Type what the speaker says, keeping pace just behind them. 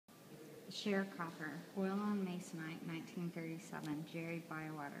Sharecropper, Oil on Masonite, 1937, Jerry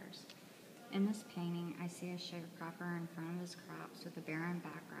Bywaters. In this painting, I see a sharecropper in front of his crops with a barren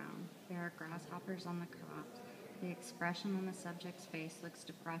background. There are grasshoppers on the crops. The expression on the subject's face looks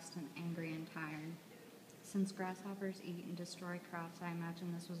depressed and angry and tired. Since grasshoppers eat and destroy crops, I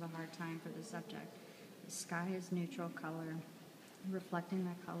imagine this was a hard time for the subject. The sky is neutral color, reflecting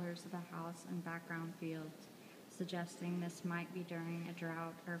the colors of the house and background fields, suggesting this might be during a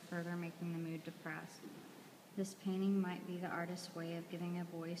drought or further making the mood depressed. This painting might be the artist's way of giving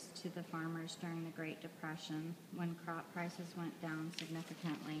a voice to the farmers during the Great Depression, when crop prices went down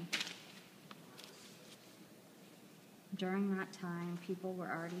significantly. During that time, people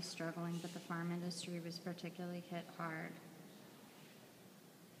were already struggling, but the farm industry was particularly hit hard.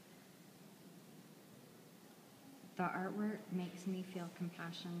 The artwork makes me feel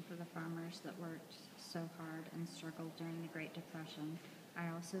compassion for the farmers that worked so hard and struggled during the Great Depression. I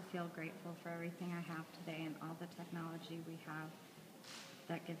also feel grateful for everything I have today and all the technology we have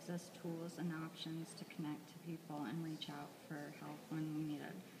that gives us tools and options to connect to people and reach out for help when we need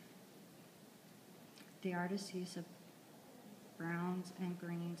it. The artist's use of browns and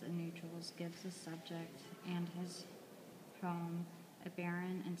greens and neutrals gives the subject and his home a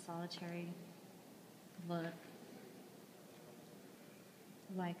barren and solitary look,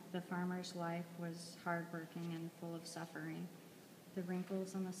 like the farmer's life was hardworking and full of suffering. The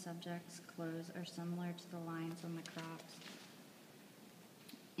wrinkles on the subject's clothes are similar to the lines on the crops,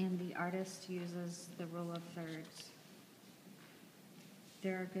 and the artist uses the rule of thirds.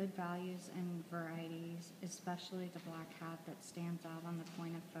 There are good values and varieties, especially the black hat that stands out on the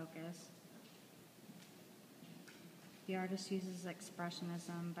point of focus. The artist uses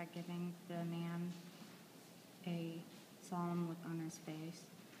expressionism by giving the man a solemn look on his face.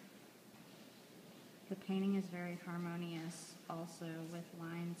 The painting is very harmonious also, with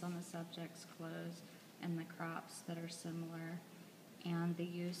lines on the subject's clothes and the crops that are similar, and the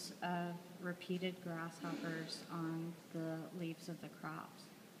use of repeated grasshoppers on the leaves of the crops.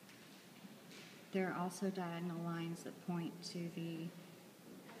 There are also diagonal lines that point to the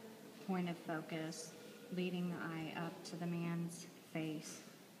point of focus, leading the eye up to the man's face.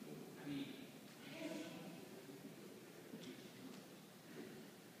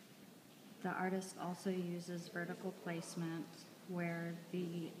 The artist also uses vertical placement where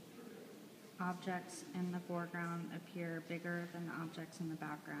the objects in the foreground appear bigger than the objects in the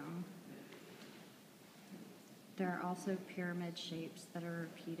background. There are also pyramid shapes that are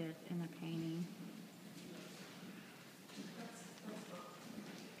repeated in the painting.